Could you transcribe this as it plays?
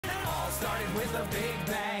started with a big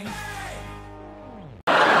bang.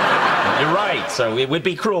 You're right. So it would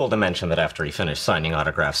be cruel to mention that after he finished signing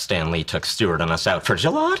autographs, Stan Lee took Stewart and us out for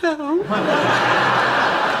gelato.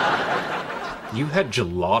 You had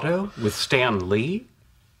gelato with Stan Lee?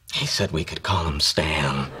 He said we could call him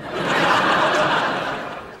Stan.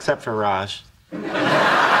 Except for Raj. Well,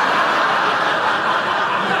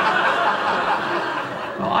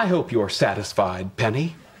 I hope you're satisfied,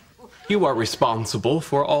 Penny. You are responsible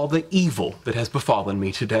for all the evil that has befallen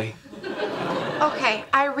me today. Okay,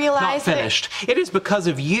 I realize Not finished. It is because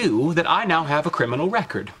of you that I now have a criminal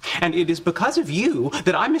record. And it is because of you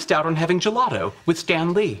that I missed out on having gelato with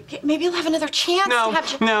Stan Lee. Maybe you'll have another chance to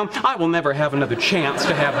have... No, I will never have another chance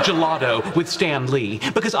to have gelato with Stan Lee,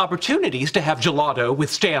 because opportunities to have gelato with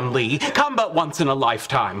Stan Lee come but once in a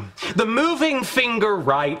lifetime. The moving finger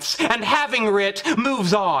writes, and having writ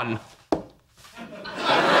moves on.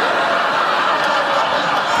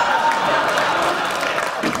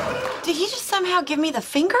 Did he just somehow give me the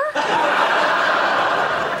finger?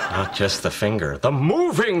 Not just the finger, the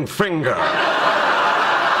moving finger.